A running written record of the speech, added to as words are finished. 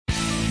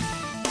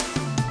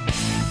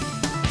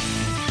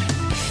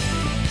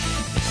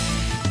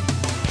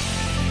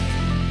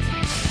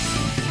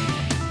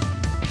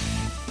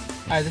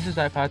Hi, this is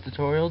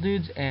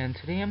ipodtutorialdudes, and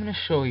today I'm going to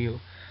show you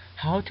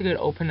how to get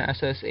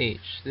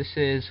Open-SSH. This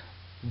is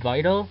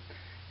vital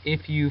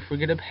if you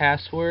forget a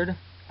password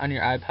on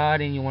your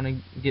iPod and you want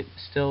to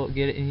still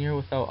get it in here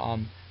without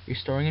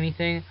restoring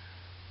anything.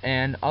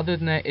 And other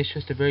than that, it's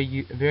just a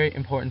very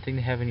important thing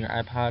to have in your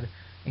iPod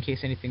in case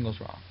anything goes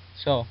wrong.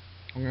 So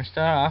we're going to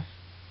start off.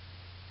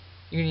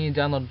 You're going to need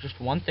to download just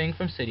one thing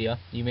from Cydia.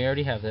 You may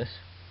already have this.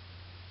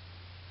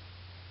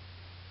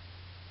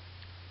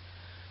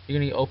 You're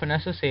going to need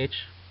Open-SSH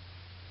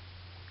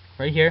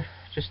right here,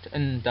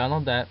 and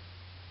download that.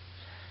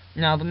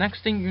 Now the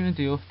next thing you're going to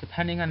do,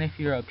 depending on if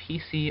you're a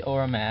PC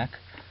or a Mac,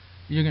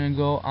 you're going to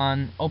go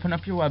on, open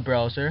up your web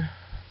browser,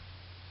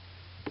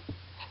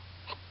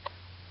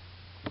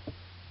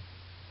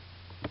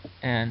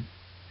 and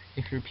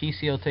if you're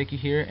PC it'll take you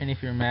here, and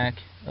if you're a Mac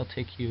it'll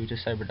take you to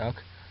Cyberduck.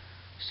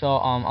 So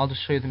I'll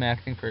just show you the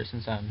Mac thing first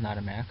since I'm not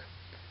a Mac.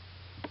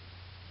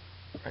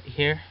 Right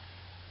here,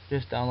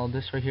 just download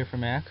this right here for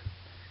Mac,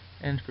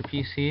 and for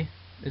PC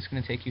it's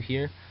going to take you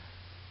here.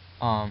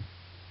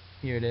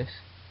 Here it is.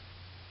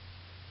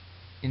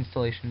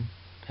 Installation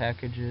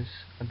packages,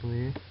 I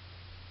believe.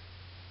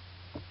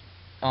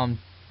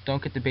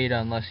 Don't get the beta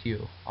unless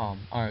you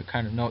are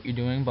kind of know what you're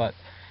doing, but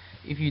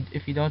if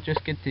you don't,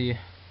 just get the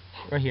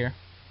right here.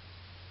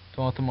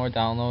 Don't want the more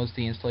downloads,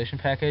 the installation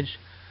package.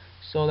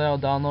 So that'll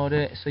download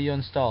it, so you'll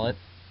install it,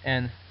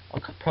 and a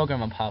program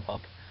will pop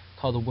up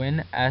called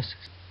WinSCP.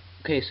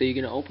 Okay, so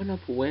you're gonna open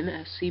up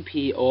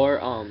WinSCP or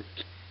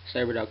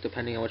Cyberduck,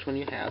 depending on which one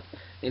you have.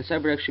 And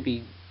Cyberduck should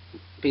be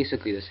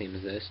basically the same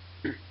as this.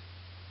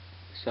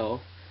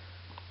 So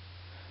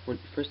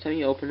first time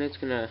you open it, it's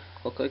gonna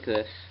look like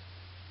this.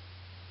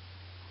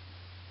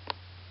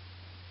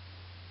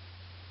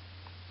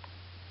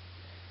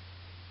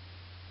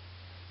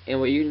 And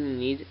what you're gonna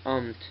need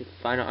to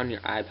find out on your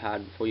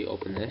iPod before you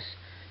open this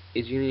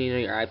is you're gonna need to know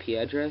your IP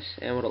address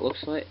and what it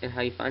looks like. And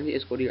how you find it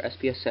is go to your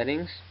SPS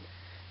settings.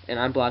 And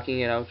I'm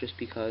blocking it out just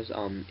because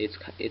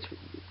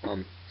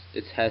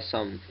it has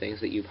some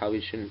things that you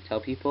probably shouldn't tell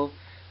people.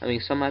 I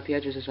mean, some IP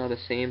addresses are the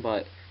same,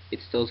 but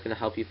it still is gonna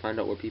help you find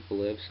out where people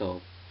live.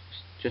 So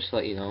just to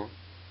let you know,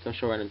 don't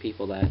show random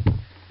people that.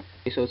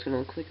 Okay, so it's gonna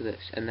look like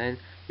this, and then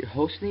your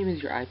host name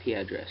is your IP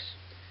address.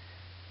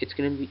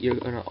 You're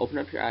gonna open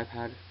up your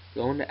iPod,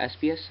 go into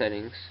SPS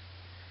settings,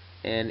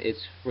 and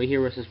it's right here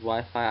where it says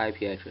Wi-Fi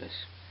IP address.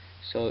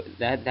 So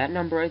that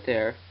number right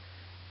there,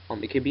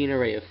 it could be an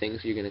array of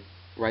things. You're gonna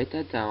write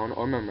that down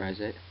or memorize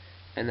it,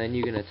 and then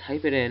you're gonna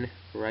type it in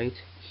right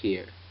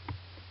here.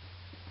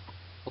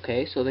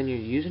 Okay, so then your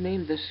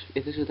username,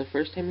 if this is the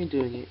first time you're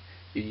doing it,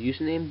 your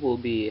username will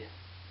be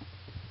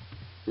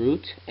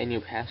root and your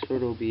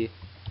password will be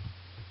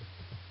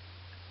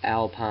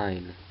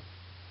alpine.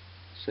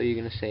 So you're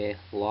gonna say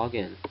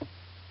login.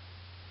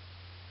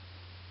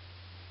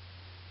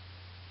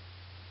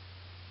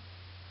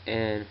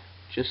 And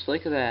just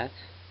like that,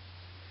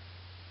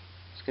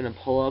 it's gonna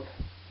pull up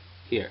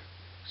here.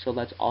 So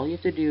that's all you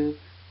have to do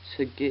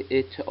to get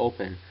it to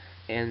open.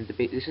 And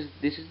this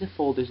is the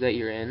folders that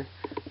you're in.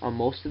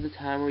 Most of the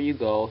time where you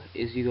go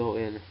is you go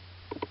in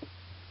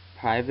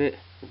private,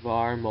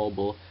 var,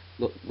 mobile.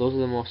 Those are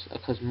the most,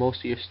 because most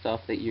of your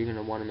stuff that you're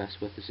gonna want to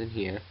mess with is in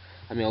here.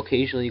 I mean,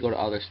 occasionally you go to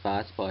other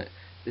spots, but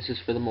this is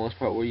for the most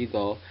part where you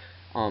go.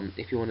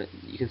 If you want to,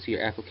 you can see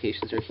your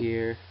applications are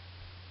here.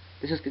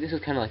 This is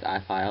kind of like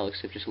iFile,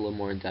 except just a little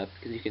more in depth,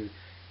 because you can,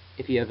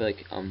 if you have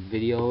like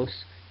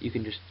videos, you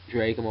can just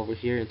drag them over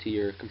here into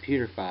your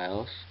computer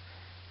files,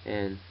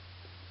 and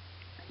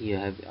you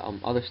have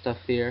other stuff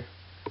here.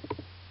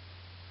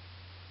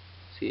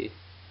 See,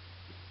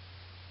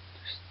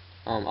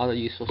 other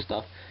useful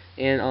stuff.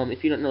 And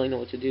if you don't really know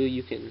what to do,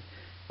 you can.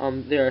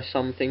 There are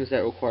some things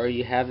that require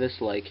you have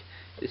this. Like,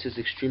 this is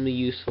extremely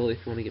useful if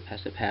you want to get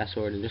past a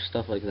password and just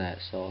stuff like that.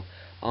 So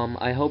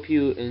I hope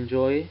you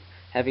enjoy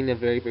having a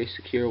very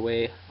secure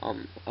way.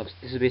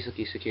 This is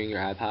basically securing your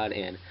iPod,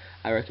 and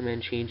I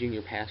recommend changing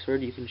your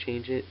password. You can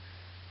change it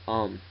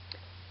on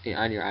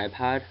your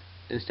iPod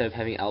instead of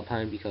having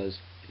alpine, because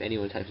if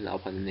anyone types in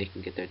alpine, then they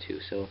can get there too.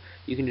 So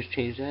you can just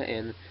change that,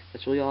 and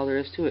that's really all there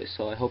is to it.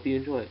 So I hope you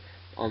enjoy it.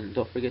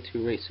 Don't forget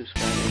to rate,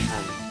 subscribe, and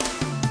comment.